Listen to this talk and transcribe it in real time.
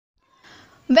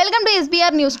Welcome to SBR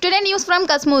news. Today news from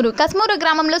kasmur. kasmur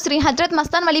గ్రామంలో శ్రీ హజ్రత్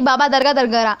మస్తాన్ వలి బాబా దర్గా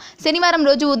దగ్గర శనివారం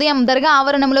రోజు ఉదయం దర్గా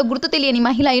ఆవరణంలో గుర్తు తెలియని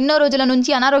మహిళ ఎన్నో రోజుల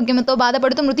నుంచి అనారోగ్యంతో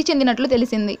బాధపడుతూ మృతి చెందినట్లు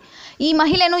తెలిసింది. ఈ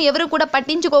మహిళను ఎవరు కూడా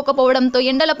పట్టించుకోకపోవడంతో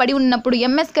ఎండలో పడి ఉన్నప్పుడు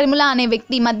MS కరీముల్లా అనే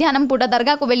వ్యక్తి మధ్యాహ్నం పూట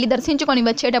దర్గాకు వెళ్లి దర్శించుకొని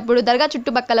వచ్చేటప్పుడు దర్గా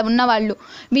చుట్టుపక్కల ఉన్నవాళ్లు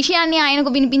విషయాన్ని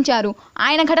ఆయనకు వినిపించారు.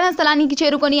 ఆయన ఘటనా స్థలానికి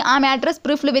చేరుకొని ఆమె అడ్రస్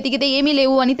ప్రూఫ్లు వెతికితే ఏమీ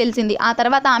లేవు అని తెలిసింది. ఆ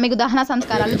తర్వాత ఆమెకు దహన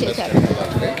సంస్కారాలు చేశారు.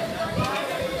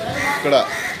 ఇక్కడ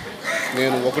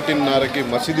నేను 1:30కి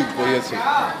మసీదుకి పోయేసి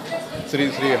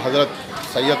శ్రీ హజరత్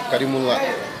సయ్యద్ కరీముల్లా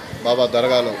బాబా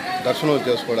దర్గాలో దర్శనం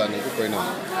చేసుకోవడానికి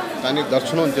పోయినాను. కానీ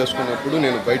దర్శనం చేసుకున్నప్పుడు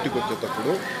నేను బయటకు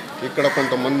వచ్చేటప్పుడు ఇక్కడ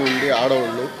కొంతమంది ఉండి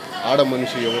ఆడ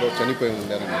మనిషి ఎవరో చనిపోయి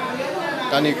ఉండారని.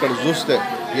 కానీ ఇక్కడ చూస్తే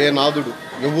ఏ నాదుడు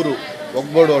ఎవరు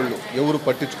ఒగ్గోడోళ్ళు ఎవరు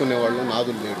పట్టించుకునేవాళ్ళు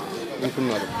నాదులు లేరు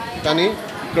అనుకున్నారు. కానీ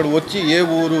ఇక్కడ వచ్చి ఏ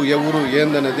ఊరు ఎవరు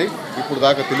ఏందనేది ఇప్పుడు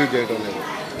దాకా తెలియజేయడం లేదు.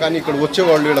 కానీ ఇక్కడ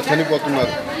వచ్చేవాళ్ళు ఇలా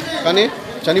చనిపోతున్నారు. కానీ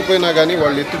చనిపోయినా కానీ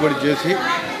వాళ్ళు ఎత్తుబడి చేసి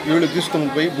వీళ్ళు తీసుకుని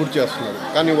పోయి గుడి చేస్తున్నారు.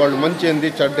 కానీ వాళ్ళు మంచి ఏంది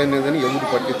చెడ్డ అనేది ఎవరు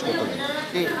పట్టించుకోవట్లేదు.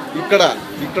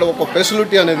 ఇక్కడ ఒక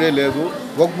ఫెసిలిటీ అనేది లేదు,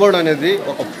 ఒగ్గోడు అనేది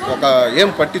ఒక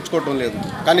ఏం పట్టించుకోవటం లేదు.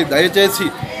 కానీ దయచేసి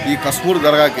ఈ కస్మూర్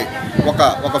దర్గాకి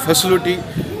ఒక ఫెసిలిటీ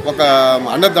ఒక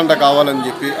అండదండ కావాలని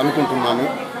చెప్పి అనుకుంటున్నాను.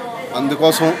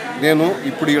 అందుకోసం నేను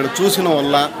ఇప్పుడు ఇక్కడ చూసిన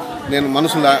వల్ల నేను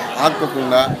మనసులో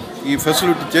ఆగకుండా ఈ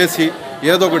ఫెసిలిటీ చేసి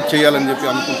ఏదో ఒకటి చేయాలని చెప్పి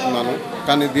అనుకుంటున్నాను.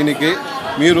 కానీ దీనికి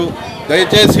మీరు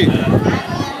దయచేసి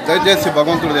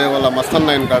భగవంతుడి దయ వల్ల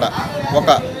మస్తన్నాయన కాడ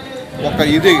ఒక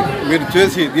ఇది మీరు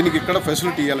చేసి దీనికి ఇక్కడ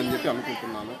ఫెసిలిటీ ఇవ్వాలని చెప్పి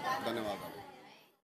అనుకుంటున్నాను.